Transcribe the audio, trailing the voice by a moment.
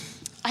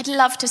I'd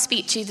love to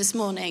speak to you this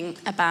morning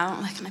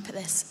about, where can I put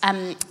this?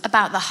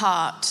 About the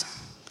heart.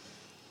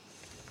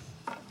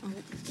 Oh.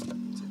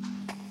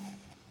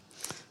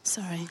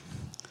 Sorry.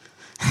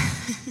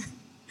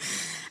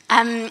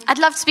 I'd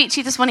love to speak to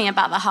you this morning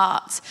about the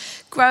heart.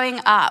 Growing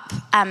up,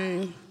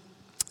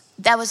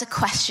 there was a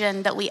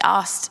question that we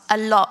asked a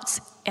lot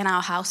in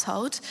our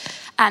household,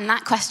 and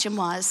that question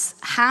was,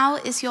 how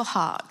is your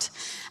heart?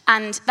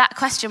 And that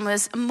question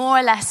was more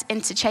or less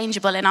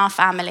interchangeable in our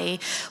family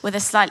with a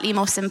slightly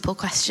more simple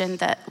question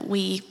that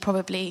we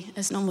probably,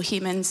 as normal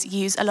humans,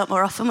 use a lot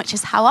more often, which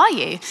is, how are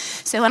you?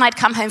 So when I'd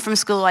come home from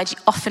school, I'd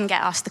often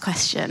get asked the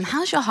question,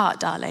 how's your heart,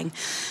 darling?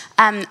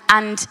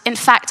 And in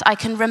fact, I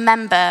can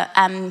remember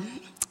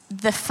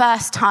the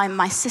first time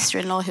my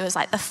sister-in-law, who was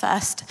like the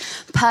first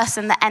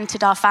person that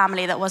entered our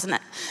family that wasn't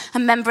a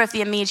member of the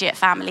immediate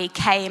family,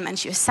 came, and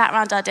she was sat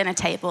around our dinner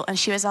table and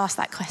she was asked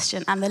that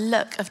question, and the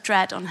look of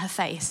dread on her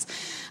face.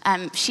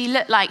 She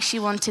looked like she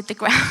wanted the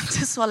ground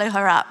to swallow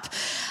her up.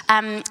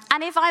 And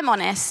if I'm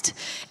honest,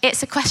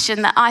 it's a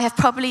question that I have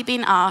probably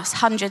been asked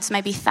hundreds,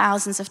 maybe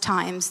thousands of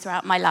times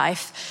throughout my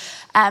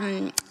life.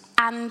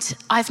 And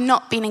I've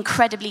not been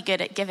incredibly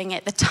good at giving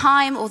it the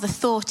time or the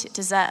thought it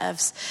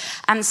deserves.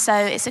 And so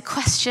it's a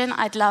question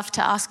I'd love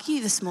to ask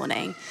you this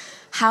morning.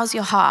 How's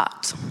your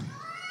heart?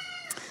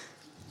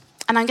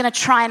 And I'm going to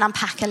try and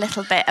unpack a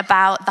little bit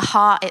about the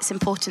heart, its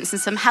importance, and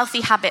some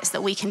healthy habits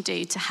that we can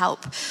do to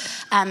help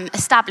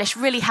establish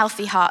really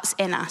healthy hearts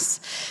in us.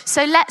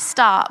 So let's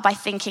start by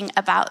thinking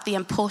about the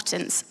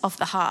importance of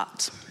the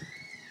heart.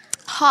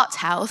 Heart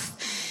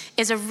health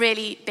is a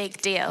really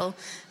big deal.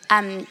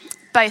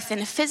 Both in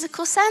a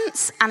physical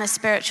sense and a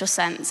spiritual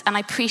sense. And I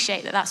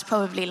appreciate that that's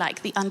probably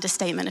like the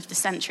understatement of the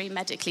century,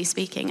 medically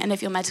speaking. And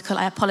if you're medical,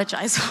 I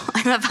apologize for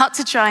what I'm about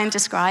to try and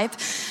describe.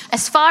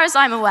 As far as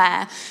I'm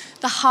aware,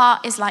 the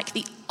heart is like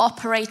the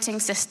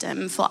operating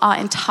system for our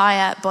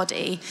entire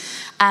body.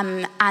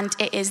 And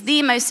it is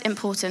the most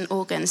important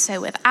organ. So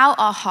without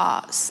our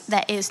hearts,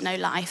 there is no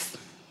life.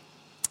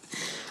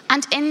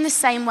 And in the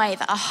same way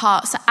that our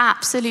hearts are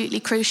absolutely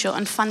crucial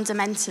and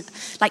fundamental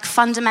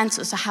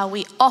to how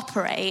we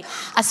operate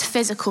as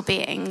physical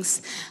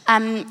beings,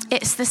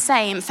 it's the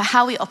same for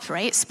how we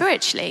operate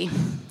spiritually.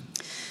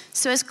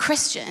 So as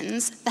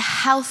Christians, the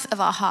health of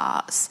our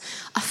hearts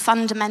are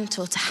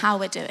fundamental to how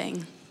we're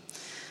doing.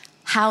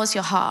 How's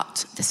your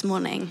heart this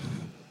morning?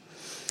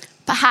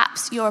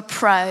 Perhaps you're a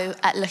pro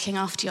at looking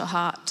after your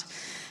heart.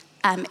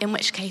 In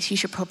which case you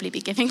should probably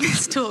be giving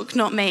this talk,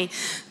 not me.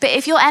 But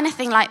if you're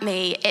anything like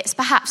me, it's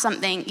perhaps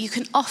something you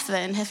can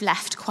often have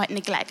left quite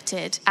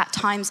neglected at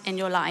times in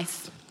your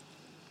life.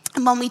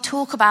 And when we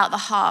talk about the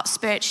heart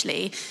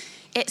spiritually,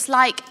 it's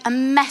like a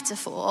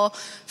metaphor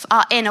for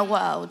our inner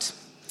world.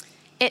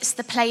 It's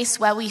the place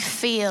where we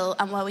feel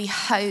and where we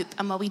hope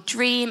and where we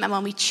dream and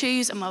where we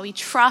choose and where we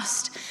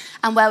trust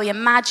and where we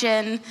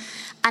imagine.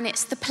 And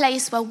it's the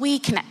place where we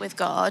connect with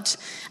God,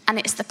 and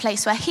it's the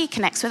place where He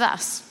connects with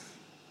us.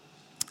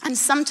 And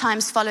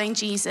sometimes following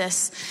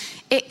Jesus,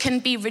 it can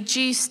be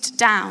reduced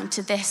down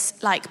to this,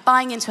 like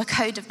buying into a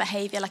code of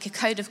behavior, like a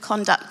code of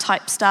conduct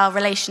type style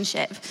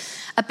relationship,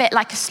 a bit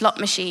like a slot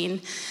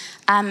machine.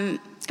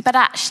 But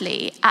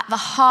actually, at the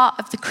heart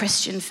of the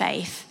Christian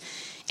faith,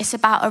 it's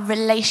about a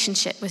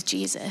relationship with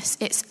Jesus.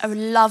 It's a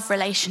love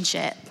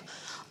relationship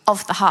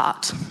of the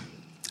heart.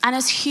 And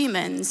as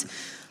humans,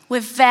 we're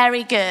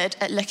very good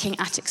at looking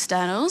at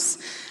externals.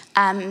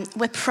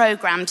 We're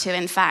programmed to,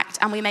 in fact,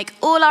 and we make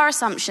all our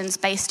assumptions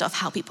based off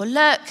how people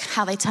look,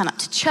 how they turn up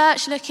to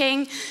church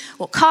looking,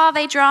 what car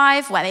they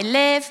drive, where they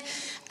live.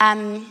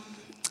 And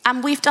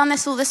we've done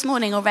this all this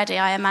morning already,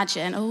 I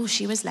imagine. Oh,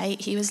 she was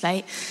late, he was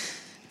late.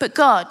 But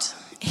God,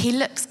 He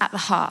looks at the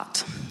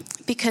heart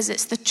because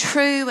it's the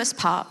truest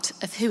part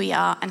of who we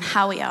are and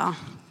how we are.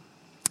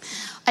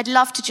 I'd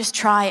love to just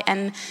try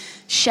and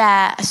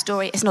share a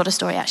story. It's not a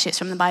story, actually, it's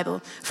from the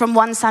Bible, from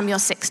 1 Samuel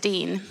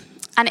 16.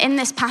 And in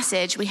this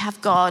passage, we have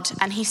God,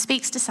 and He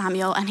speaks to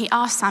Samuel, and He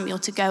asks Samuel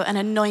to go and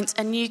anoint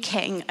a new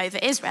king over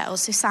Israel.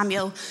 So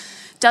Samuel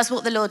does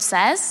what the Lord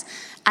says,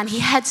 and he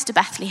heads to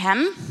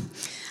Bethlehem,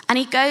 and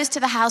he goes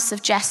to the house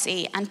of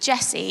Jesse, and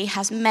Jesse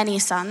has many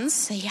sons,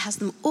 so he has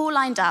them all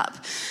lined up,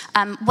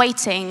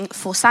 waiting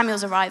for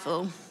Samuel's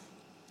arrival.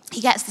 He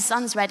gets the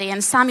sons ready,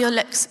 and Samuel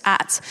looks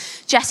at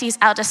Jesse's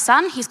eldest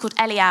son. He's called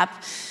Eliab.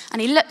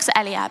 And he looks at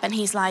Eliab, and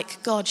he's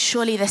like, God,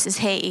 surely this is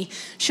he.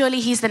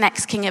 Surely he's the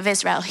next king of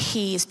Israel.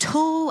 He's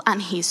tall,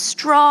 and he's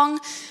strong,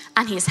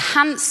 and he's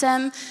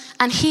handsome,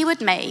 and he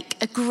would make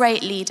a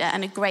great leader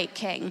and a great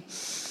king.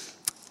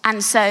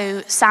 And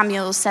so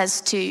Samuel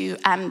says to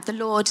the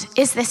Lord,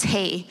 is this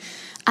he?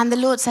 And the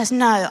Lord says,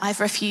 no, I've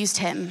refused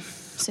him.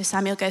 So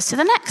Samuel goes to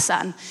the next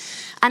son.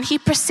 And he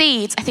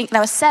proceeds, I think there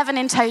were 7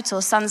 in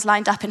total sons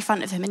lined up in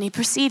front of him, and he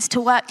proceeds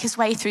to work his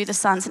way through the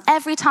sons. And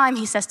every time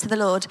he says to the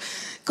Lord,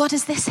 God,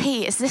 is this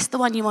he? Is this the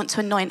one you want to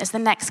anoint as the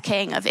next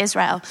king of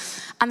Israel?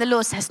 And the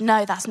Lord says,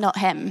 no, that's not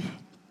him.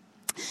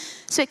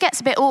 So it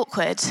gets a bit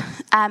awkward.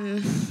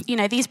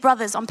 These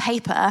brothers on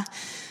paper,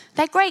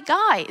 they're great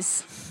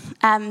guys.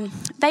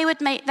 They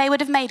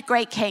would have made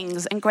great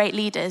kings and great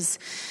leaders.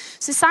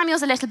 So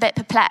Samuel's a little bit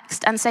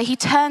perplexed, and so he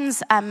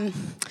turns,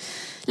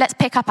 let's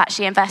pick up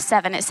actually in verse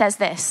 7, it says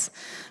this,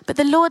 "But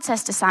the Lord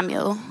says to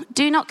Samuel,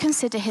 do not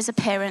consider his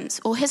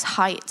appearance or his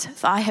height,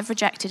 for I have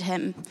rejected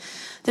him.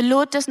 The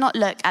Lord does not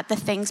look at the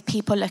things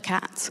people look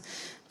at.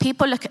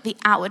 People look at the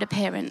outward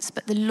appearance,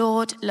 but the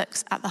Lord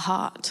looks at the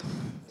heart."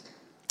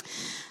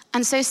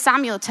 And so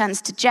Samuel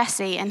turns to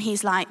Jesse and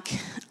he's like,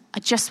 "I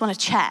just want to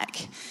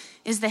check,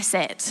 is this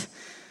it?"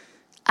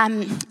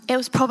 It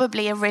was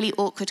probably a really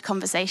awkward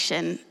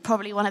conversation,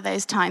 probably one of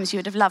those times you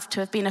would have loved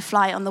to have been a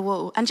fly on the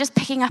wall. And just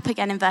picking up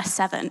again in verse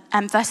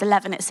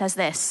 11, it says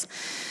this,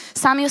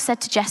 "Samuel said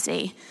to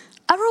Jesse,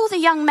 'Are all the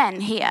young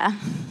men here?'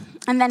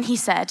 And then he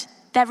said,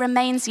 'There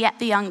remains yet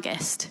the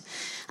youngest,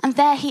 and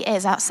there he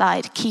is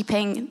outside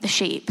keeping the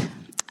sheep.'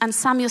 And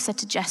Samuel said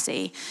to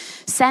Jesse,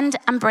 'Send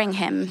and bring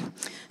him,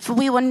 for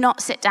we will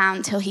not sit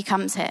down till he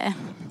comes here.'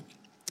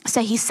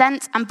 So he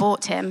sent and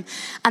brought him,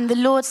 and the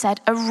Lord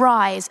said,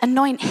 'Arise,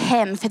 anoint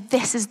him, for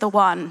this is the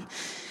one.'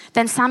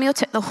 Then Samuel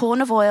took the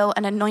horn of oil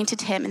and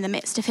anointed him in the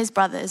midst of his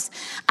brothers,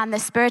 and the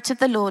Spirit of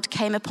the Lord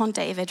came upon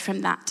David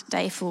from that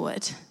day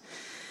forward."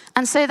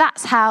 And so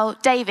that's how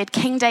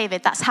King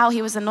David, that's how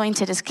he was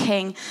anointed as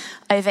king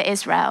over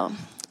Israel.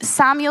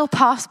 Samuel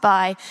passed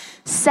by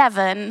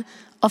 7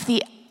 of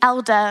the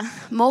elder,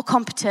 more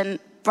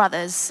competent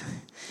brothers,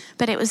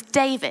 but it was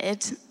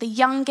David, the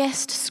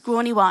youngest,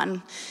 scrawny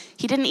one.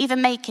 He didn't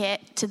even make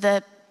it to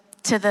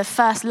the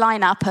first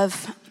lineup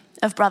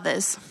of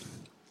brothers.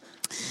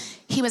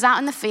 He was out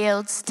in the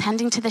fields,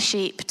 tending to the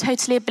sheep,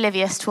 totally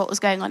oblivious to what was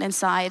going on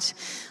inside.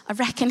 I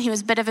reckon he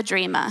was a bit of a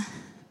dreamer.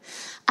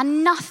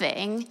 And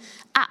nothing,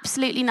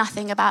 absolutely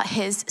nothing about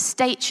his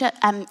stature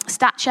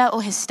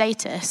or his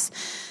status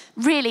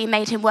really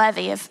made him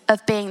worthy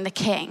of being the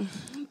king,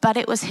 but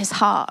it was his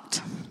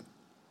heart.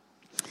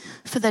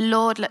 For the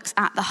Lord looks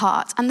at the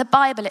heart. And the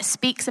Bible, it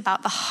speaks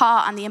about the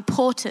heart and the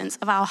importance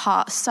of our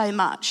heart so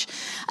much.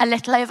 A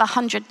little over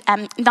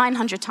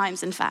 900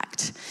 times, in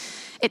fact.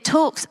 It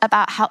talks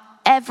about how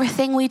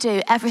everything we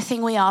do,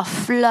 everything we are,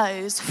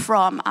 flows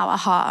from our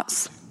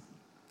hearts.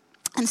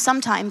 And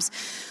sometimes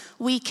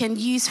we can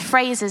use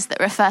phrases that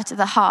refer to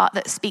the heart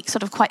that speak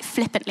sort of quite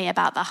flippantly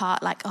about the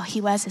heart, like, "Oh,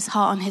 he wears his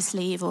heart on his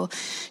sleeve," or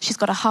 "she's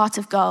got a heart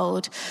of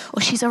gold,"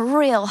 or "she's a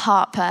real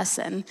heart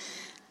person."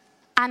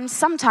 And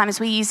sometimes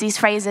we use these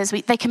phrases,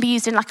 they can be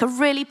used in like a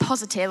really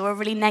positive or a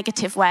really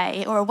negative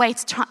way, or a way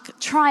to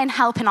try and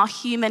help in our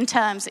human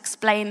terms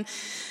explain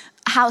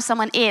how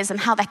someone is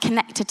and how they're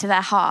connected to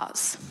their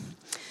hearts.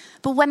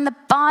 But when the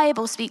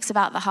Bible speaks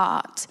about the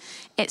heart,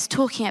 it's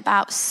talking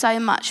about so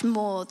much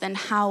more than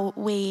how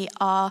we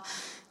are,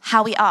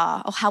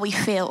 or how we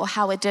feel, or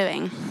how we're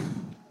doing.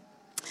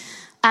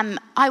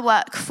 I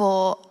work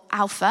for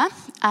Alpha.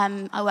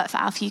 I work for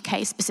Alpha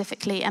UK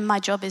specifically, and my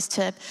job is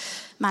to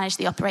manage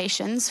the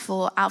operations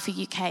for Alpha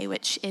UK,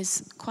 which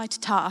is quite a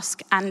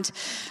task. And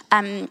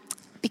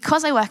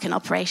because I work in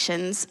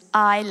operations,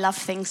 I love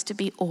things to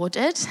be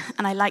ordered,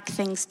 and I like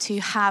things to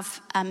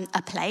have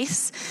a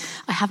place.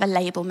 I have a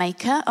label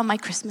maker on my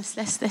Christmas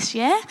list this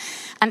year,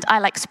 and I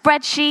like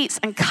spreadsheets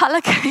and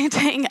color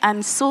coding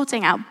and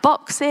sorting out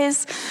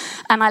boxes,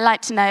 and I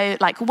like to know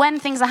like when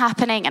things are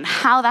happening and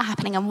how they're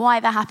happening and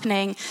why they're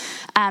happening.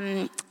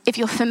 If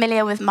you're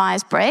familiar with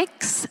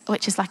Myers-Briggs,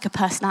 which is like a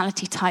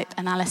personality type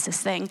analysis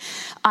thing,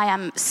 I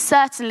am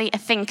certainly a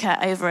thinker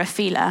over a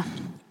feeler.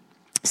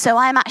 So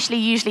I'm actually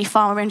usually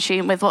far more in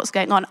tune with what's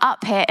going on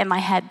up here in my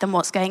head than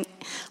what's going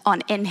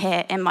on in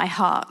here in my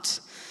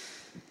heart.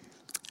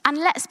 And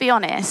let's be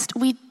honest,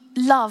 we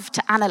love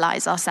to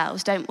analyze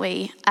ourselves, don't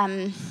we?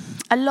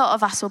 A lot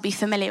of us will be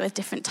familiar with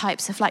different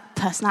types of like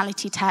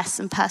personality tests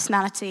and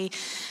personality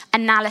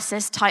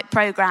analysis type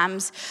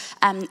programs.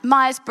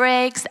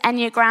 Myers-Briggs,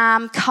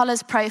 Enneagram,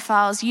 colors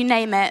profiles, you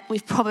name it,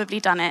 we've probably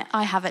done it.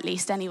 I have at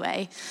least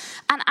anyway.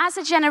 And as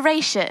a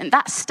generation,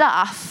 that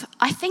stuff,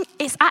 I think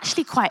it's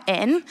actually quite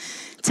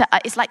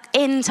it's like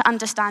in to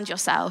understand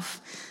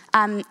yourself.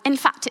 In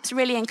fact, it's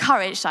really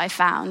encouraged, I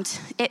found.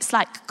 It's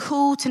like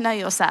cool to know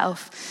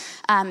yourself,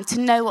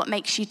 to know what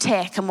makes you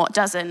tick and what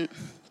doesn't,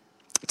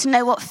 to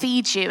know what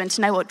feeds you and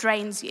to know what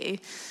drains you.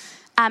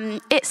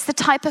 It's the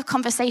type of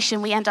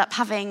conversation we end up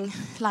having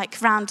like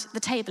round the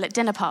table at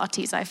dinner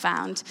parties, I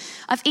found.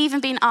 I've even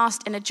been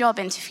asked in a job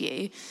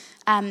interview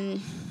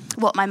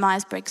what my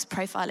Myers-Briggs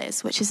profile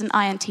is, which is an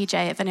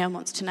INTJ if anyone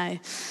wants to know.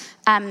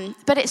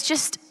 But it's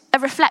just a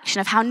reflection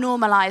of how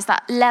normalized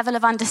that level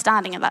of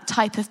understanding of that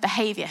type of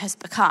behavior has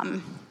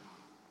become.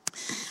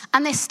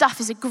 And this stuff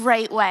is a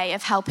great way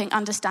of helping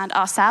understand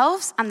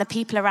ourselves and the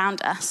people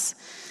around us.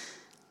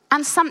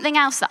 And something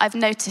else that I've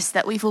noticed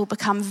that we've all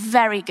become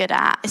very good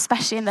at,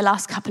 especially in the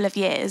last couple of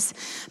years,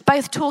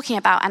 both talking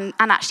about and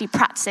actually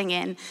practicing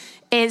in,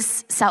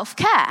 is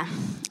self-care,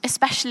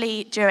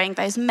 especially during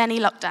those many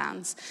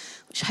lockdowns,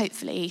 which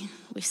hopefully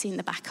we've seen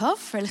the back of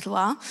for a little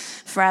while,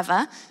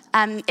 forever.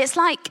 It's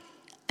like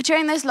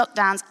during those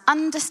lockdowns,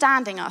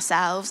 understanding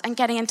ourselves and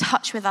getting in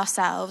touch with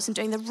ourselves and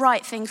doing the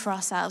right thing for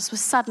ourselves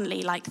was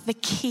suddenly like the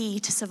key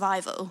to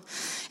survival.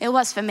 It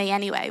was for me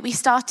anyway. We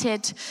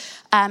started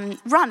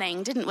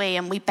running, didn't we?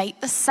 And we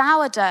baked the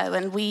sourdough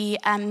and we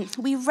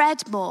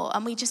read more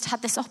and we just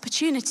had this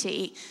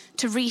opportunity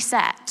to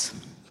reset.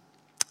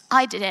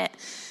 I did it.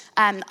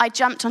 I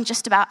jumped on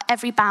just about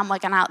every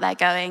bandwagon out there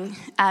going.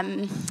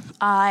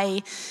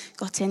 I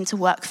got into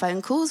work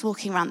phone calls,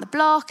 walking around the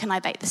block, and I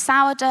baked the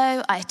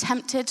sourdough. I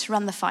attempted to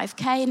run the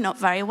 5K, not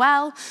very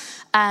well.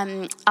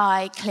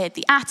 I cleared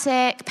the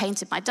attic,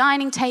 painted my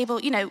dining table.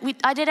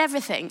 I did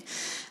everything.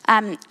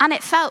 And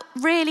it felt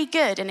really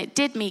good, and it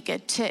did me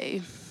good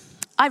too.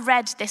 I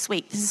read this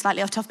week, this is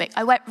slightly off topic,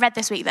 I read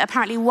this week that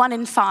apparently 1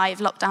 in 5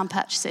 lockdown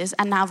purchases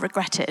are now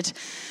regretted.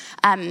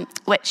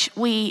 Which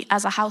we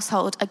as a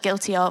household are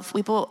guilty of.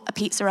 We bought a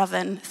pizza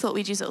oven, thought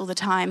we'd use it all the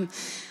time,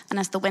 and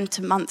as the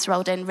winter months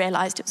rolled in,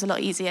 realised it was a lot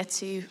easier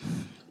to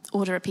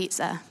order a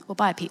pizza or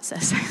buy a pizza.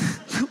 So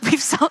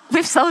we've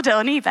sold it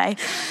on eBay.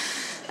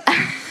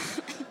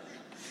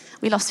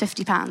 We lost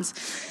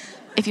 £50,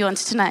 if you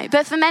wanted to know.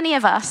 But for many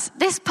of us,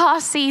 this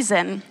past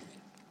season,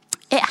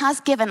 it has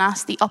given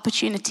us the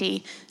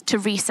opportunity to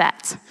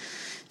reset,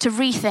 to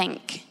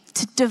rethink,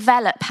 to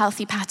develop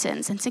healthy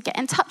patterns and to get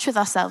in touch with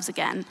ourselves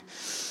again.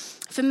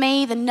 For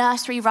me, the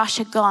nursery rush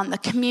had gone, the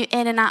commute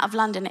in and out of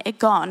London, it had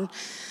gone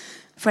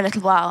for a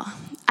little while.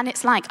 And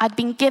it's like I'd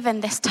been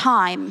given this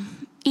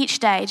time each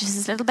day, just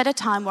this little bit of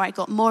time where I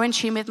got more in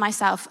tune with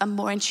myself and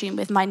more in tune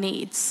with my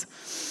needs.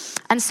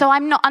 And so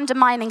I'm not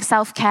undermining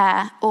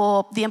self-care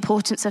or the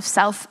importance of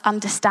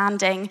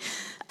self-understanding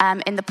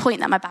in the point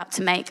that I'm about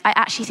to make. I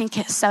actually think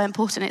it's so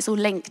important. It's all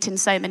linked in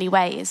so many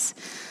ways.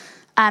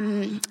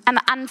 And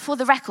for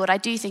the record, I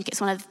do think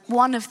it's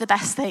one of the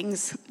best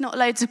things. Not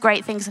loads of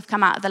great things have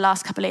come out of the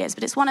last couple of years,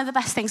 but it's one of the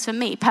best things for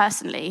me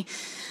personally,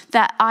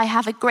 that I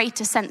have a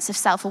greater sense of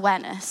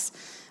self-awareness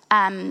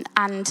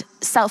and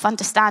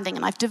self-understanding,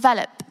 and I've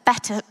developed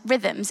better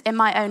rhythms in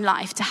my own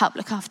life to help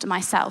look after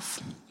myself.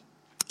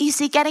 You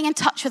see, getting in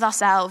touch with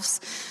ourselves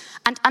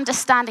and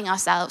understanding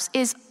ourselves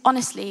is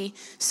honestly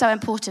so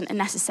important and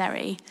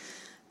necessary.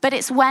 But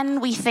it's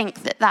when we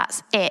think that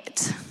that's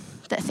it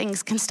that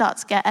things can start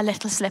to get a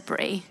little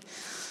slippery.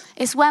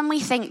 It's when we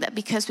think that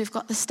because we've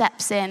got the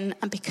steps in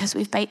and because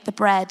we've baked the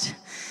bread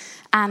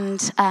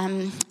and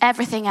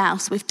everything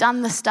else, we've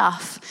done the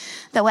stuff,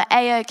 that we're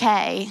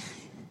A-okay,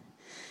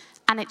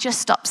 and it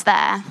just stops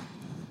there.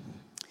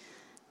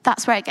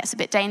 That's where it gets a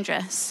bit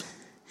dangerous.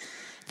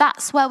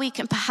 That's where we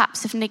can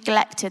perhaps have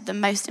neglected the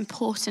most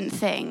important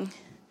thing,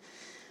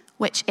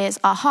 which is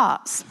our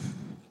hearts.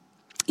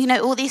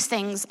 All these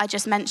things I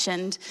just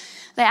mentioned,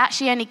 they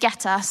actually only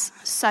get us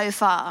so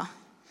far.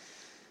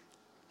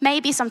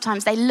 Maybe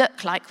sometimes they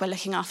look like we're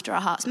looking after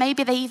our hearts.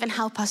 Maybe they even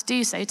help us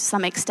do so to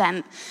some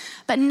extent.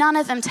 But none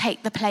of them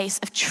take the place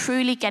of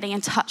truly getting in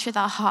touch with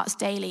our hearts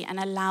daily and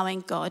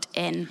allowing God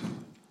in.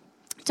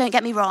 Don't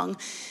get me wrong,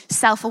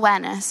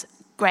 self-awareness,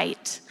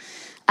 great.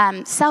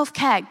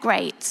 Self-care,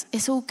 great.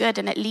 It's all good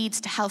and it leads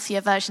to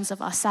healthier versions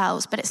of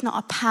ourselves, but it's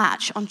not a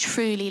patch on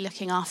truly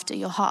looking after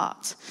your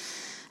heart.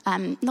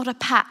 Not a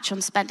patch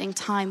on spending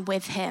time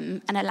with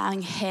him and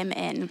allowing him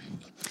in.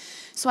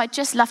 So I'd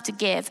just love to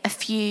give a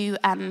few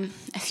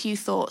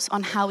thoughts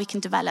on how we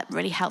can develop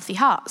really healthy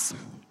hearts.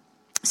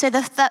 So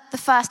the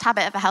first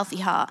habit of a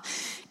healthy heart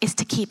is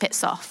to keep it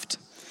soft.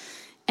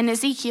 In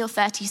Ezekiel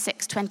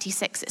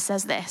 36:26, it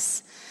says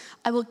this: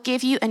 I will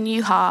give you a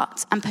new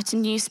heart and put a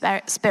new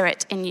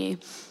spirit in you.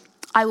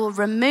 I will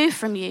remove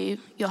from you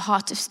your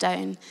heart of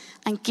stone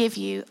and give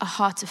you a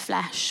heart of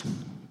flesh.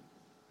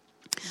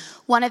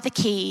 One of the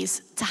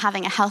keys to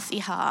having a healthy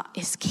heart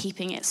is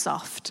keeping it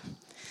soft.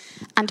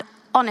 And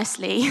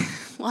honestly,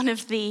 one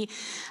of the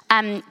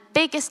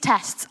biggest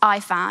tests I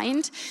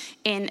find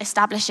in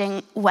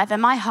establishing whether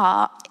my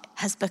heart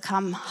has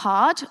become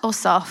hard or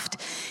soft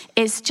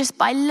is just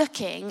by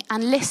looking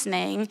and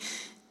listening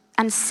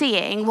and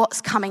seeing what's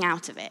coming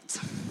out of it.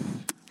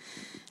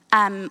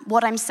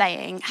 What I'm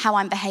saying, how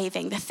I'm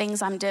behaving, the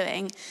things I'm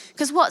doing.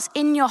 Because what's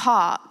in your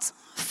heart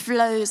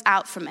flows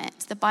out from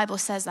it. The Bible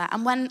says that.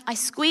 And when I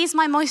squeeze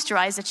my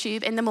moisturizer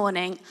tube in the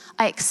morning,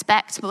 I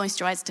expect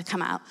moisturizer to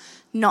come out,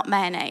 not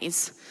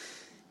mayonnaise.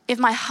 If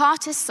my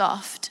heart is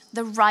soft,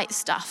 the right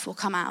stuff will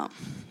come out.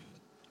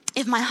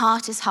 If my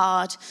heart is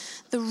hard,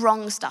 the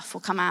wrong stuff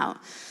will come out.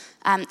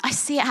 I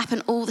see it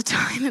happen all the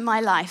time in my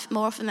life,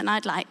 more often than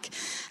I'd like.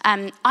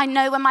 I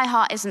know when my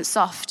heart isn't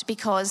soft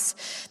because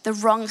the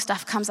wrong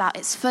stuff comes out.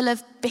 It's full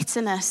of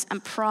bitterness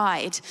and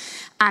pride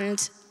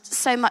and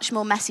so much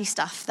more messy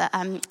stuff that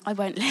I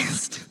won't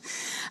list.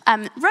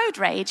 Road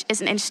rage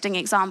is an interesting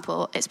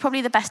example. It's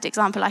probably the best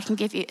example I can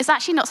give you. It's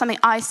actually not something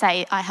I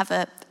say I have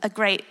a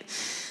great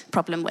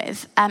problem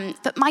with.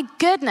 But my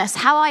goodness,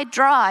 how I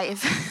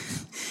drive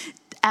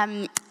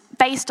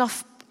based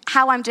off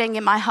how I'm doing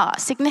in my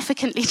heart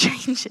significantly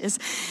changes.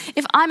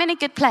 If I'm in a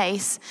good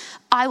place,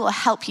 I will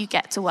help you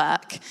get to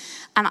work.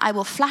 And I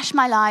will flash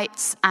my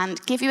lights and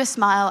give you a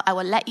smile. I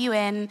will let you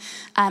in.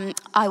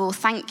 I will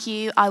thank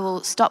you. I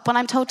will stop when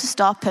I'm told to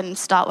stop and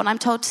start when I'm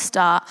told to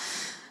start.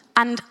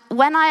 And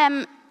when I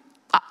am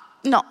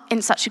not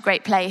in such a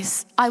great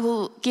place, I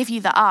will give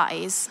you the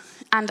eyes.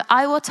 And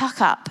I will tuck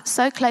up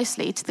so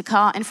closely to the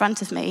car in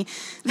front of me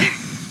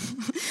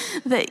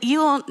that you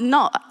will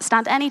not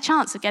stand any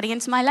chance of getting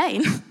into my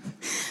lane.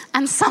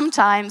 And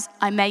sometimes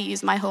I may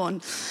use my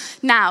horn.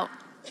 Now,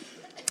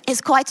 it's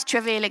quite a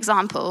trivial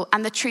example,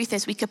 and the truth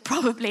is we could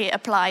probably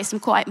apply some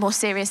quite more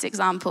serious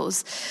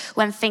examples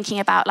when thinking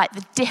about like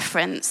the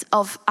difference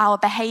of our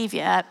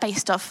behavior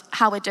based off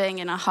how we're doing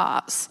in our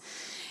hearts.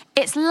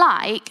 It's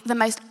like the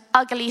most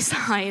ugly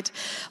side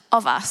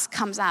of us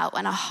comes out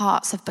when our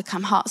hearts have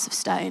become hearts of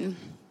stone.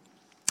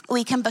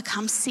 We can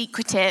become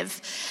secretive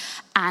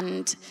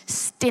and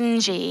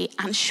stingy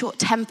and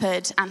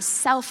short-tempered and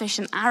selfish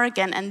and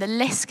arrogant, and the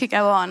list could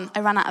go on.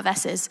 I ran out of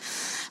S's.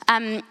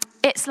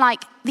 It's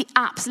like the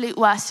absolute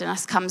worst in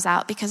us comes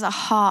out because our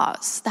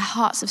hearts, they're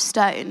hearts of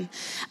stone.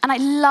 And I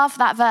love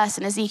that verse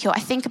in Ezekiel. I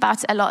think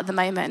about it a lot at the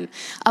moment.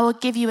 I will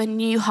give you a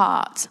new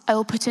heart. I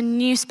will put a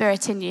new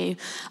spirit in you.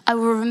 I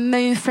will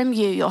remove from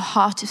you your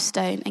heart of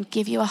stone and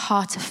give you a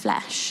heart of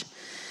flesh.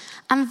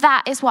 And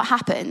that is what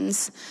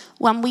happens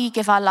when we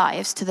give our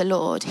lives to the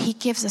Lord. He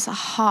gives us a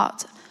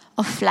heart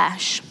of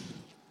flesh.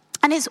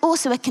 And it's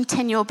also a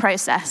continual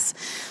process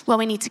where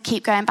we need to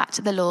keep going back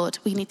to the Lord.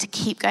 We need to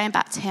keep going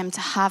back to him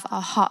to have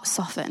our heart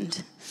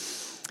softened.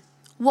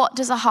 What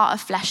does a heart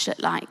of flesh look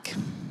like?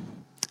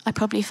 I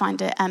probably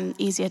find it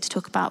easier to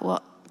talk about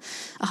what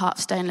a heart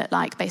of stone looked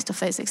like based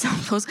off those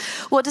examples.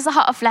 What does a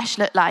heart of flesh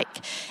look like?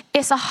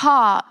 It's a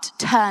heart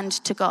turned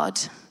to God.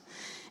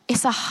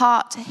 It's a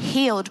heart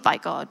healed by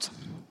God.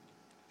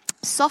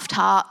 Soft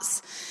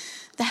hearts,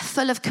 they're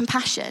full of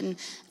compassion.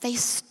 They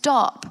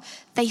stop,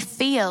 they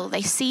feel,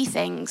 they see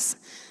things.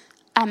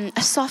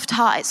 A soft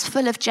heart is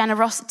full of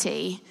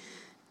generosity.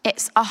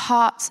 It's a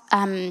heart,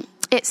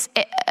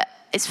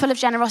 it's full of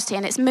generosity,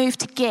 and it's moved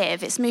to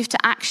give, it's moved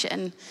to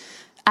action.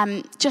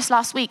 Just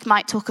last week,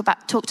 Mike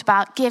talked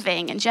about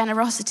giving and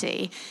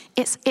generosity.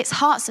 It's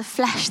hearts of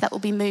flesh that will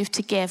be moved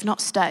to give,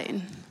 not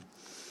stone.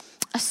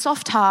 A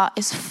soft heart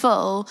is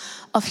full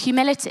of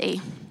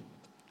humility.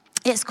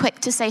 It's quick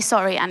to say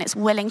sorry, and it's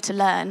willing to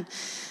learn.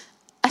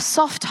 A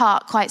soft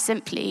heart, quite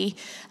simply,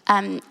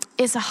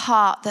 is a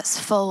heart that's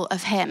full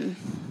of him.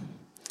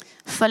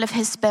 Full of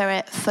his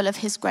spirit, full of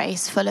his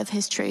grace, full of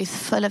his truth,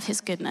 full of his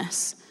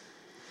goodness.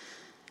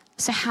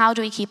 So how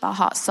do we keep our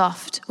hearts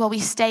soft? Well, we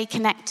stay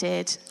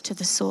connected to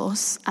the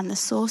source, and the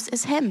source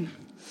is him.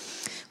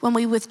 When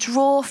we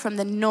withdraw from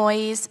the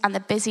noise and the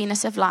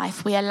busyness of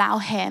life, we allow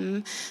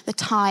him the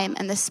time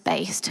and the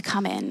space to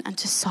come in and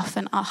to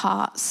soften our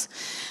hearts.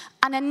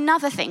 And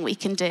another thing we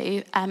can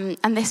do, and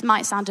this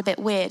might sound a bit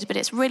weird, but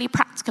it's really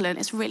practical and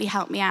it's really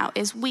helped me out,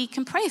 is we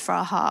can pray for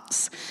our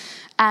hearts.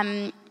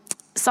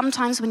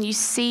 Sometimes when you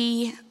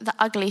see the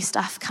ugly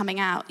stuff coming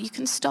out, you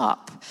can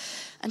stop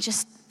and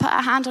just put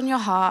a hand on your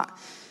heart.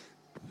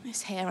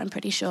 It's here, I'm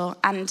pretty sure.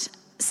 And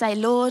say,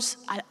 Lord,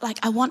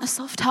 I want a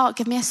soft heart.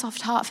 Give me a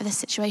soft heart for this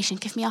situation.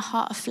 Give me a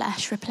heart of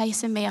flesh.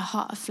 Replace in me a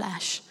heart of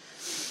flesh.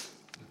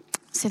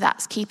 So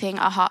that's keeping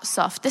our hearts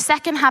soft. The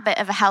second habit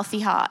of a healthy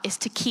heart is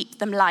to keep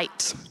them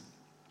light.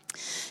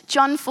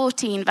 John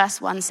 14, verse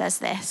 1 says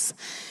this: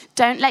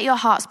 "Don't let your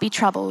hearts be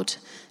troubled.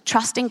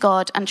 Trust in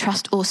God and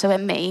trust also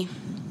in me."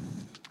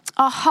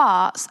 Our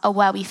hearts are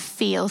where we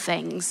feel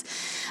things,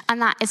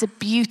 and that is a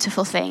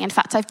beautiful thing. In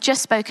fact, I've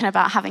just spoken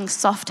about having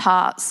soft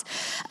hearts,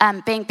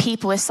 being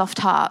people with soft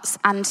hearts,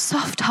 and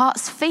soft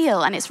hearts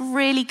feel, and it's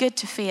really good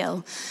to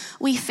feel.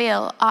 We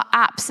feel our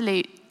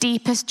absolute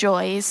deepest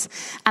joys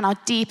and our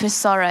deepest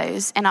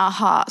sorrows in our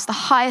hearts, the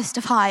highest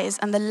of highs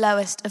and the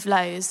lowest of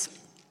lows.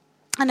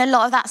 And a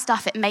lot of that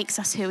stuff, it makes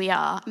us who we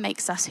are,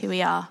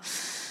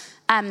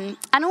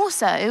 And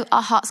also,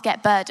 our hearts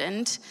get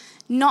burdened,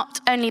 not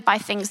only by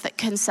things that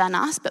concern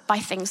us, but by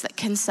things that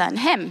concern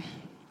him.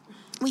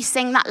 We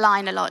sing that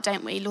line a lot,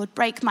 don't we? Lord,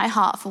 break my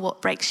heart for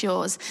what breaks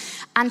yours.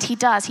 And he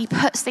does. He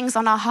puts things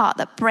on our heart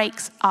that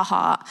breaks our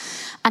heart.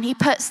 And he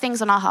puts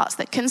things on our hearts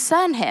that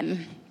concern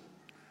him.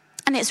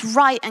 And it's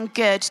right and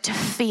good to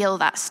feel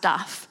that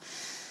stuff.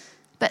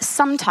 But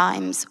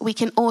sometimes we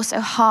can also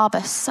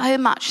harbor so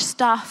much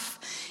stuff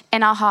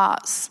in our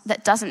hearts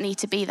that doesn't need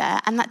to be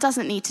there and that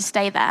doesn't need to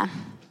stay there.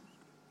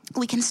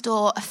 We can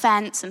store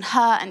offense and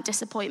hurt and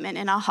disappointment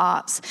in our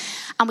hearts,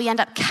 and we end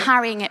up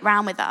carrying it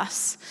around with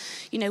us.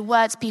 You know,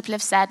 words people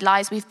have said,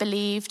 lies we've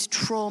believed,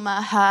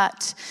 trauma,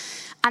 hurt.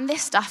 And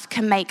this stuff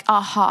can make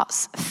our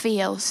hearts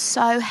feel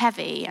so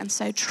heavy and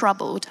so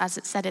troubled, as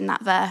it said in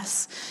that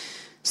verse.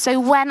 So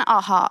when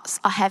our hearts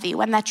are heavy,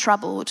 when they're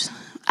troubled,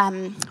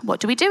 what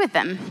do we do with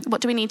them?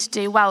 What do we need to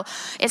do? Well,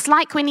 it's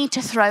like we need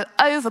to throw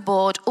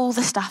overboard all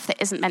the stuff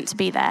that isn't meant to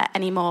be there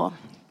anymore.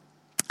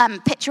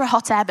 Picture a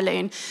hot air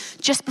balloon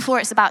just before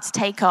it's about to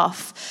take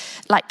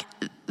off. Like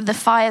the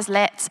fire's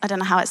lit. I don't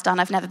know how it's done.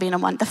 I've never been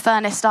on one. The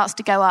furnace starts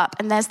to go up,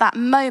 and there's that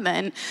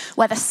moment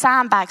where the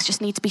sandbags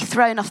just need to be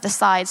thrown off the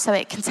side so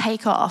it can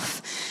take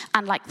off,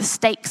 and like the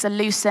stakes are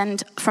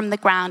loosened from the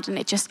ground, and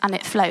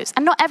it floats.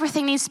 And not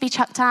everything needs to be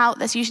chucked out.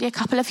 There's usually a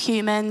couple of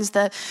humans,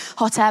 the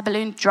hot air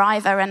balloon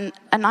driver, and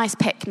a nice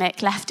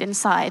picnic left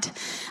inside,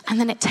 and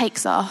then it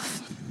takes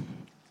off.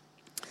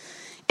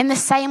 In the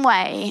same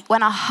way,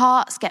 when our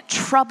hearts get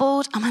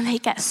troubled and when they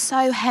get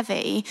so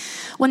heavy,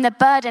 when the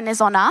burden is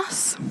on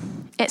us,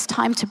 it's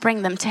time to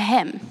bring them to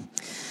him.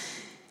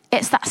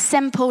 It's that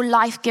simple,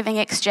 life-giving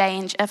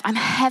exchange of, I'm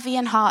heavy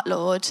in heart,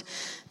 Lord,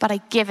 but I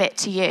give it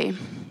to you.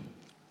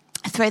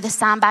 I throw the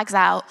sandbags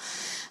out.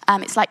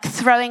 It's like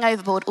throwing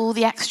overboard all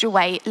the extra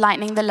weight,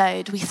 lightening the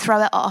load. We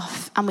throw it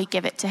off and we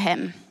give it to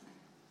him.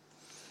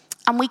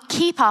 And we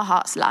keep our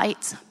hearts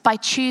light by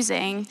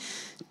choosing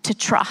to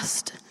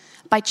trust,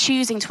 by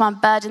choosing to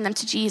unburden them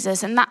to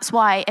Jesus. And that's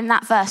why in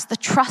that verse, the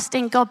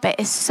trusting God bit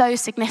is so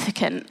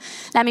significant.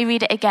 Let me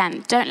read it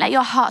again. Don't let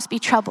your hearts be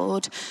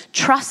troubled.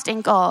 Trust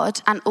in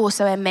God and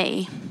also in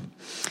me.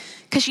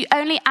 Because you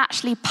only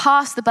actually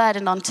pass the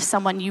burden on to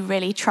someone you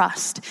really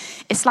trust.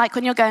 It's like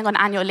when you're going on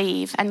annual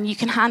leave and you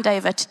can hand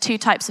over to two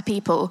types of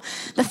people.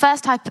 The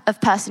first type of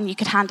person you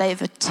could hand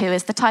over to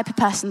is the type of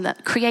person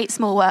that creates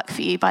more work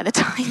for you by the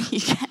time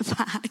you get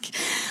back.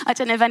 I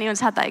don't know if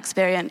anyone's had that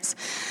experience.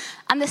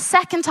 And the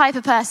second type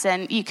of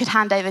person you could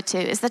hand over to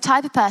is the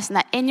type of person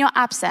that in your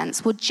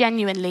absence will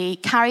genuinely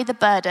carry the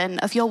burden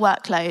of your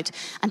workload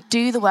and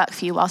do the work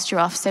for you whilst you're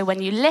off. So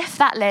when you lift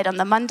that lid on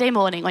the Monday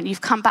morning, when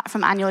you've come back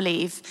from annual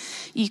leave,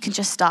 you can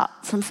just start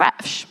from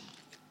fresh.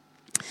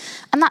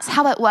 And that's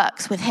how it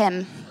works with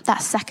him,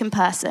 that second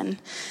person.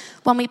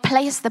 When we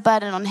place the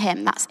burden on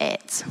him, that's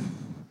it.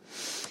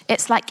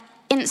 It's like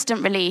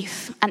instant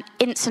relief and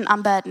instant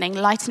unburdening,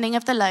 lightening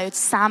of the load,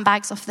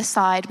 sandbags off the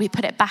side, we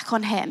put it back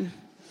on him.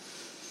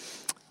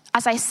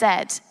 As I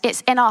said,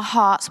 it's in our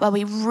hearts where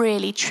we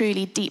really,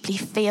 truly, deeply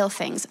feel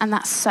things, and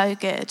that's so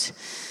good.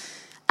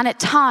 And at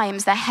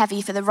times, they're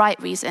heavy for the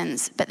right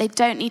reasons, but they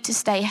don't need to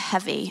stay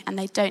heavy, and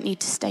they don't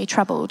need to stay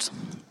troubled.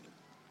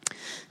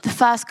 The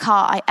first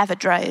car I ever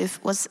drove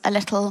was a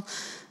little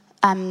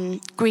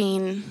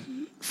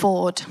green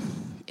Ford.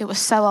 It was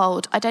so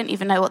old, I don't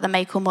even know what the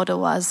make or model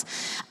was.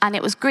 And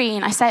it was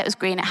green, I say it was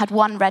green, it had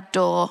one red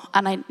door,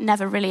 and I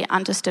never really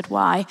understood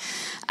why.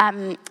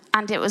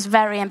 And it was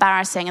very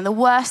embarrassing. And the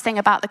worst thing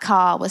about the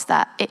car was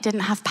that it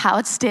didn't have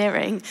powered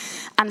steering.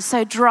 And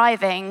so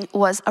driving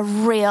was a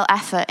real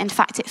effort. In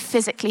fact, it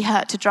physically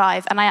hurt to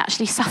drive. And I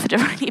actually suffered a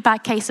really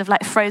bad case of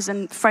like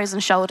frozen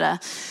shoulder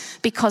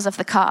because of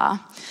the car.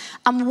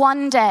 And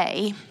one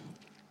day,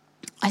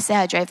 I say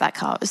I drove that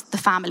car, it was the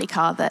family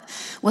car that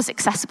was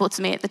accessible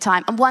to me at the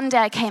time. And one day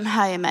I came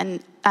home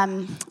and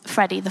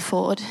Freddie, the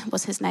Ford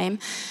was his name,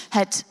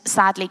 had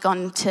sadly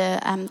gone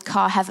to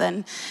car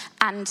heaven.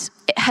 And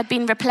it had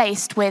been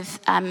replaced with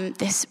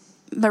this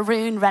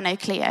maroon Renault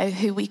Clio,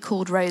 who we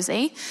called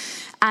Rosie.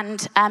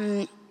 And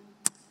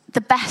the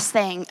best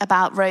thing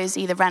about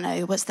Rosie, the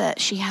Renault, was that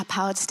she had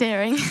powered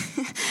steering.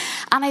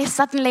 And I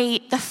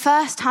suddenly, the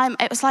first time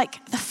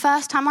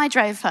I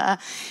drove her,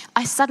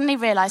 I suddenly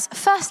realized,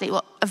 firstly,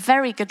 what a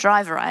very good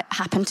driver I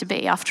happened to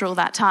be after all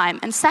that time.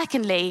 And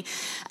secondly,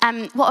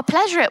 what a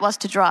pleasure it was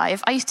to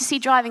drive. I used to see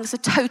driving as a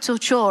total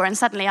chore, and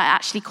suddenly I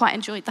actually quite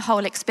enjoyed the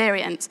whole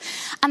experience.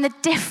 And the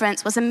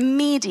difference was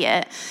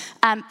immediate,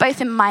 both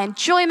in my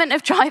enjoyment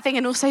of driving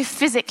and also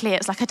physically.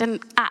 It was like I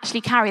didn't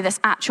actually carry this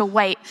actual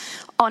weight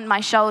on my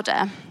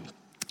shoulder.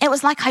 It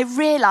was like I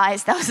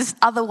realized there was this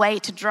other way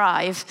to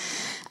drive,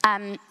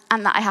 and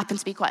that I happened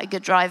to be quite a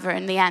good driver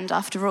in the end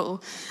after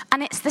all.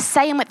 And it's the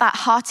same with that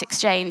heart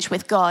exchange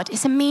with God.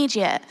 It's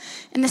immediate.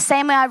 In the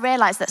same way I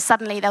realized that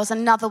suddenly there was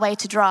another way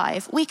to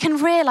drive, we can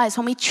realize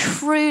when we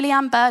truly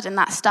unburden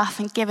that stuff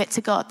and give it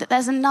to God, that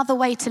there's another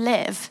way to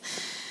live,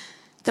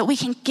 that we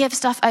can give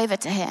stuff over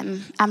to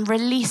him and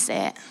release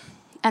it,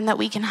 and that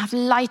we can have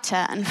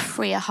lighter and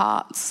freer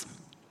hearts.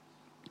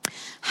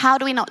 How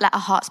do we not let our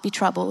hearts be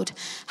troubled?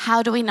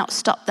 How do we not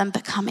stop them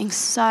becoming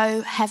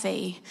so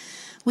heavy?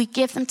 We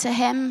give them to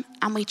him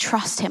and we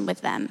trust him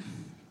with them.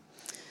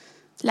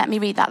 Let me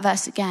read that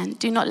verse again.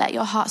 Do not let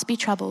your hearts be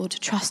troubled.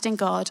 Trust in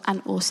God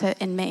and also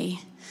in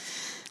me.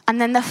 And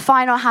then the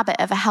final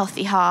habit of a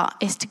healthy heart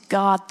is to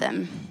guard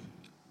them.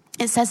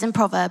 It says in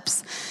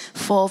Proverbs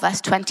 4,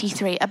 verse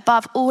 23,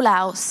 above all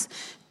else,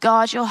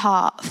 guard your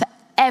heart, for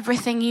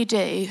everything you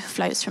do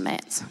flows from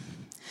it.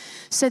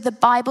 So the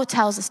Bible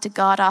tells us to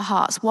guard our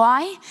hearts.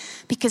 Why?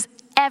 Because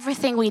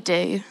everything we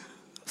do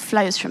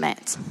flows from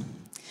it.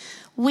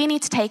 We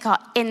need to take our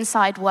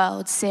inside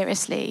world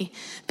seriously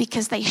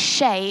because they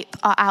shape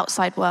our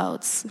outside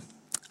worlds.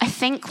 I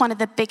think one of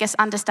the biggest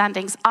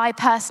understandings I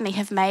personally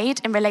have made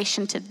in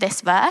relation to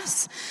this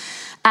verse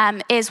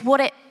is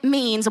what it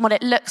means and what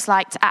it looks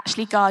like to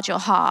actually guard your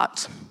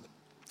heart.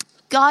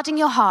 Guarding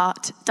your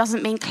heart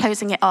doesn't mean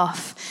closing it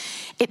off.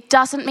 It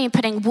doesn't mean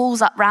putting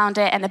walls up around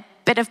it and a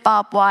bit of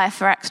barbed wire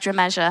for extra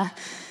measure.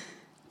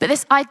 But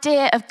this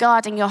idea of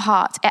guarding your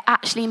heart, it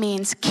actually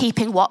means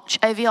keeping watch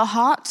over your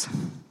heart.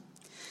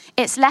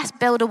 It's less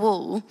build a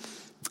wall.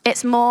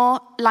 It's more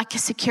like a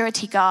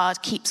security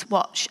guard keeps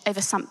watch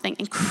over something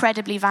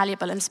incredibly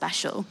valuable and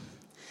special.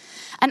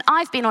 And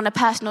I've been on a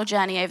personal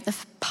journey over the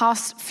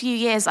past few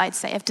years, I'd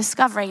say, of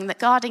discovering that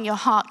guarding your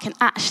heart can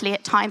actually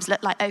at times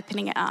look like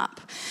opening it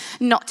up.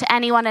 Not to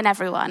anyone and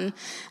everyone,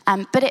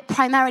 but it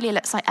primarily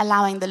looks like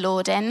allowing the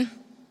Lord in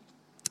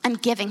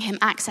and giving him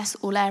access to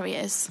all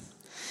areas.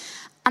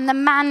 And the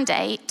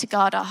mandate to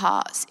guard our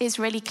hearts is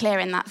really clear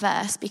in that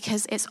verse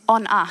because it's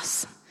on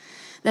us.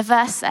 The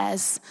verse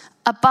says,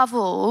 above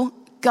all,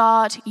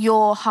 guard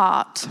your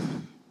heart.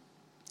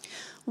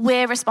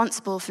 We're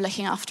responsible for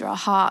looking after our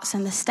hearts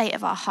and the state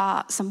of our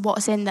hearts and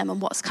what's in them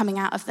and what's coming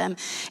out of them.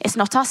 It's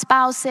not our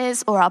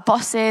spouses or our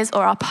bosses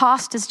or our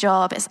pastor's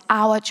job. It's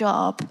our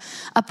job.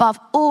 Above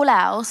all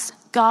else,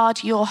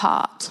 guard your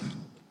heart.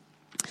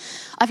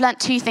 I've learned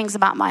two things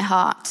about my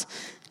heart.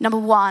 Number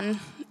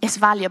one, it's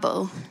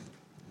valuable.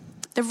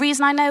 The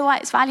reason I know why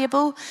it's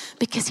valuable,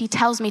 because he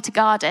tells me to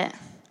guard it.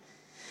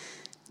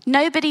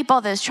 Nobody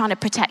bothers trying to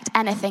protect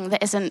anything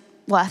that isn't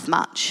worth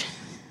much.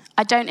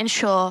 I don't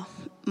insure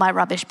my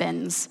rubbish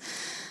bins.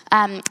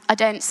 I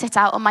don't sit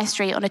out on my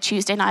street on a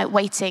Tuesday night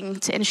waiting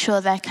to ensure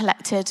they're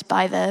collected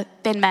by the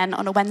bin men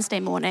on a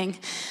Wednesday morning.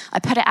 I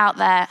put it out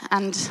there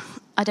and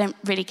I don't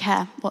really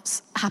care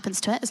what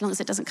happens to it as long as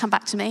it doesn't come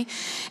back to me.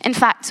 In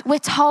fact, we're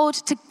told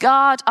to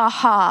guard our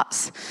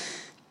hearts.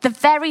 The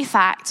very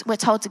fact we're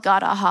told to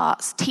guard our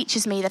hearts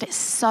teaches me that it's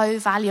so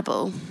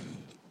valuable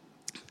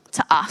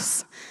to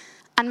us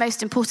and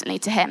most importantly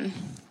to him.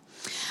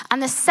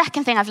 And the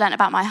second thing I've learned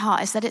about my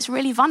heart is that it's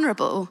really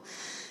vulnerable.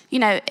 You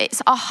know,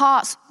 it's our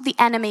hearts the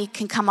enemy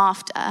can come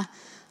after.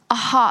 Our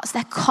hearts,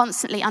 they're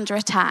constantly under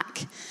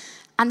attack.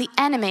 And the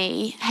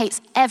enemy hates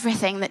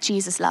everything that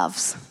Jesus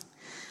loves.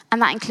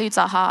 And that includes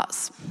our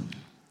hearts.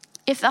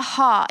 If the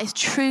heart is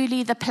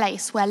truly the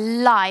place where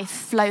life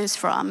flows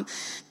from,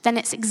 then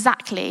it's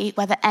exactly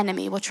where the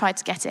enemy will try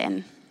to get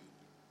in.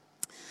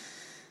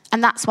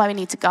 And that's why we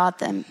need to guard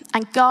them.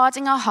 And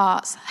guarding our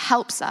hearts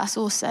helps us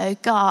also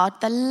guard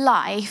the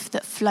life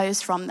that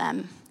flows from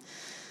them.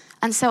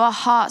 And so our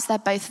hearts, they're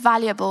both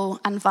valuable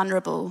and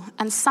vulnerable.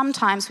 And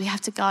sometimes we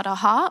have to guard our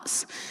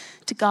hearts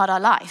to guard our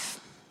life.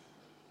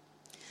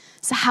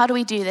 So how do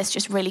we do this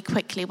just really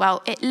quickly?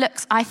 Well, it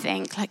looks, I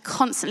think, like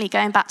constantly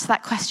going back to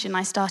that question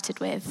I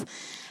started with.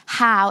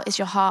 How is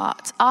your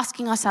heart?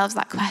 Asking ourselves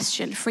that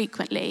question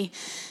frequently.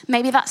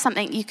 Maybe that's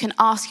something you can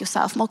ask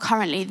yourself more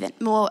frequently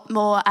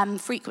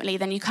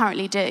than you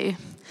currently do.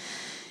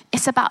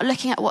 It's about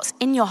looking at what's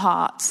in your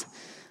heart.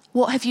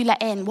 What have you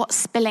let in? What's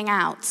spilling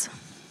out?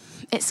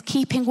 It's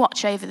keeping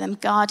watch over them,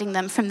 guarding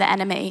them from the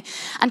enemy.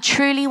 And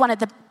truly one of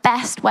the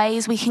best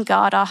ways we can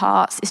guard our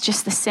hearts is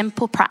just the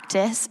simple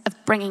practice of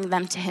bringing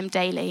them to him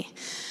daily.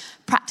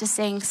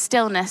 Practicing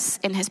stillness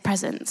in his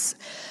presence,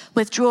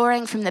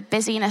 withdrawing from the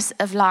busyness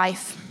of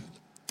life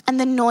and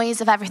the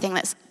noise of everything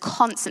that's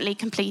constantly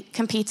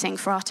competing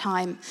for our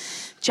time,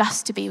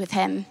 just to be with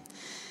him.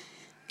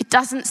 It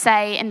doesn't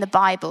say in the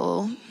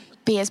Bible,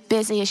 be as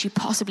busy as you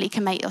possibly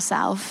can make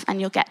yourself and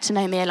you'll get to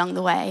know me along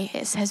the way.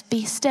 It says,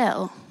 be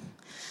still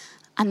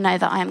and know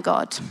that I am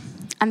God.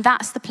 And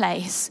that's the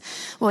place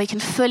where we can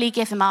fully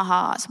give him our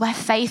hearts, where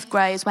faith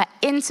grows, where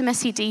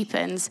intimacy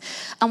deepens,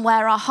 and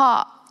where our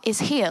heart is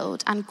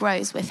healed and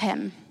grows with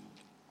him.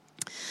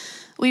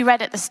 We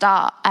read at the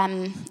start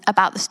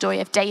about the story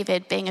of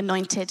David being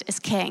anointed as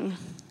king.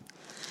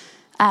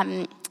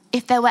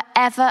 If there were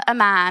ever a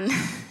man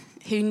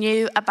who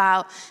knew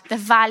about the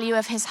value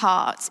of his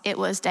heart, it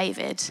was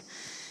David.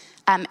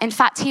 In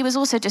fact, he was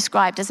also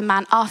described as a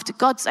man after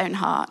God's own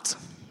heart.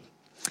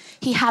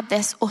 He had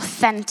this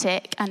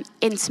authentic and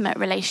intimate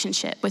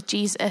relationship with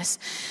Jesus.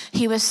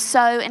 He was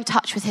so in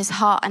touch with his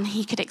heart and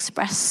he could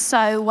express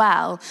so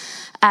well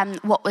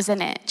what was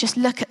in it. Just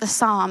look at the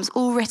Psalms,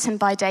 all written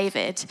by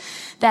David.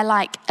 They're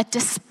like a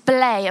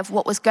display of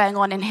what was going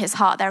on in his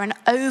heart. They're an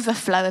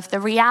overflow of the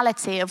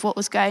reality of what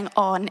was going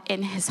on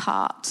in his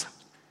heart.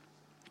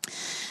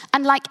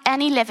 And like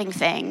any living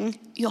thing,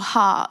 your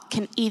heart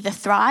can either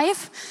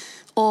thrive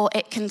or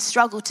it can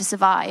struggle to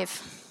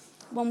survive.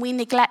 When we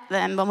neglect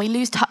them, when we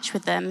lose touch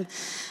with them,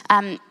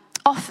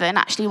 often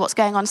actually what's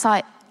going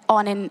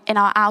on in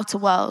our outer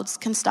worlds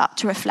can start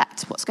to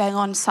reflect what's going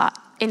on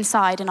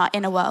inside in our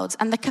inner worlds.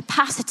 And the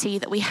capacity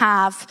that we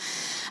have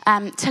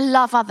to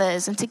love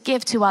others and to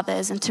give to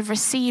others and to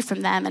receive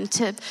from them and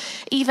to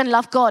even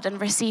love God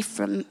and receive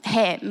from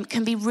him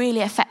can be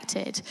really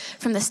affected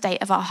from the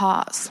state of our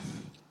hearts.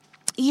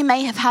 You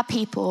may have had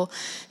people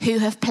who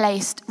have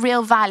placed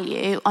real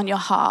value on your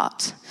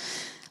heart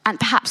and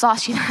perhaps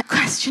ask you that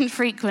question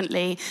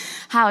frequently,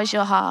 how is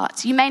your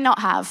heart? You may not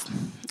have.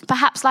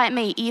 Perhaps like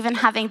me, even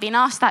having been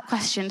asked that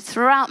question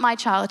throughout my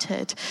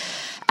childhood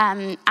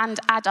and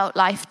adult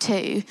life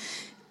too,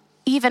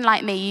 even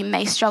like me, you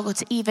may struggle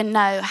to even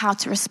know how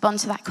to respond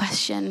to that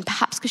question,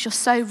 perhaps because you're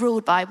so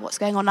ruled by what's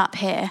going on up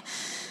here.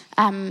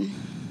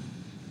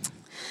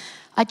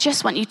 I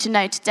just want you to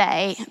know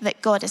today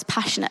that God is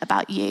passionate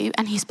about you,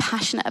 and he's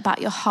passionate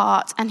about your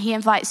heart, and he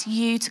invites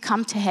you to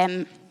come to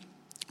him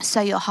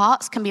so your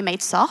hearts can be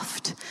made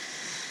soft,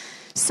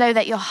 so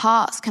that your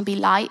hearts can be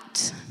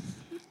light,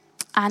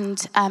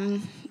 and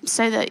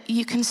so that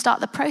you can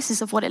start the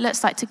process of what it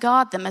looks like to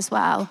guard them as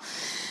well,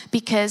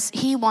 because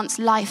he wants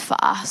life for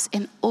us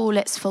in all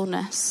its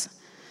fullness.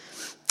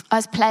 I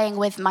was playing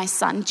with my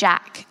son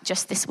Jack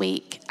just this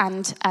week,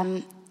 and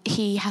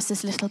he has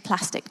this little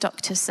plastic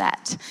doctor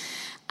set,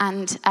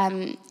 and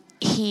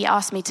he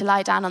asked me to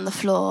lie down on the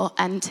floor,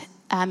 and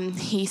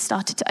he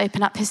started to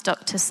open up his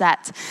doctor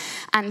set,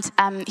 and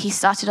he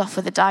started off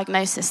with a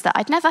diagnosis that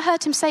I'd never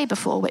heard him say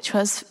before, which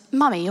was,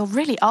 "Mummy, you're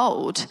really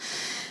old."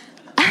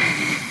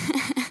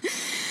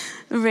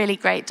 Really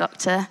great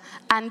doctor.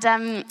 And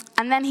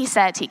then he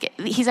said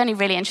he's only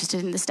really interested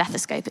in the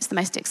stethoscope. It's the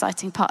most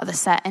exciting part of the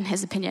set, in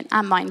his opinion,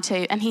 and mine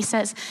too. And he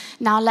says,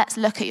 "Now let's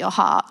look at your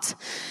heart."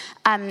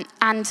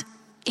 And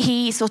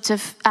he sort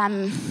of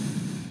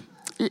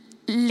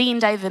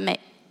leaned over me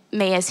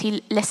as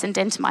he listened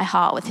into my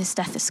heart with his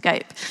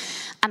stethoscope.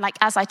 And like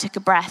as I took a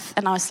breath,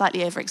 and I was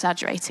slightly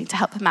over-exaggerating to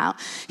help him out,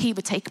 he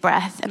would take a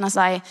breath. And as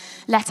I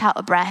let out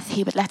a breath,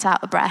 he would let out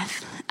a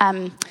breath.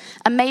 And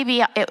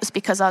maybe it was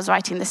because I was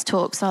writing this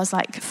talk, so I was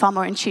like far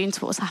more in tune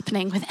to what was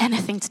happening with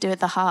anything to do with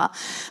the heart.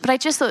 But I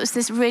just thought it was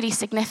this really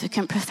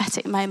significant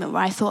prophetic moment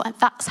where I thought,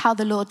 that's how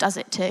the Lord does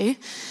it too.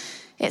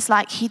 It's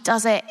like he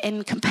does it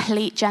in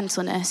complete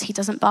gentleness. He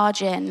doesn't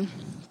barge in.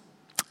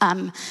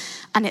 And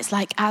it's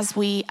like as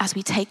we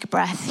take a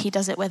breath, he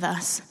does it with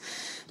us.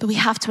 But we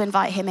have to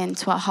invite him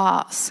into our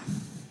hearts.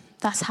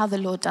 That's how the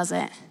Lord does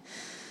it.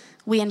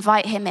 We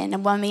invite him in,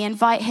 and when we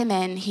invite him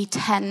in, he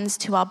tends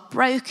to our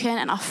broken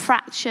and our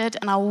fractured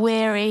and our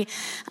weary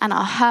and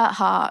our hurt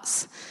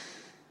hearts.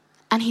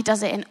 And he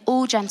does it in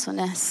all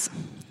gentleness.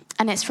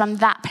 And it's from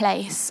that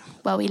place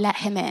where we let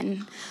him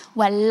in,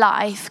 where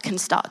life can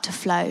start to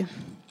flow.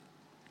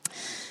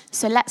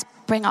 So let's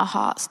bring our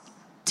hearts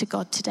to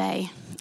God today.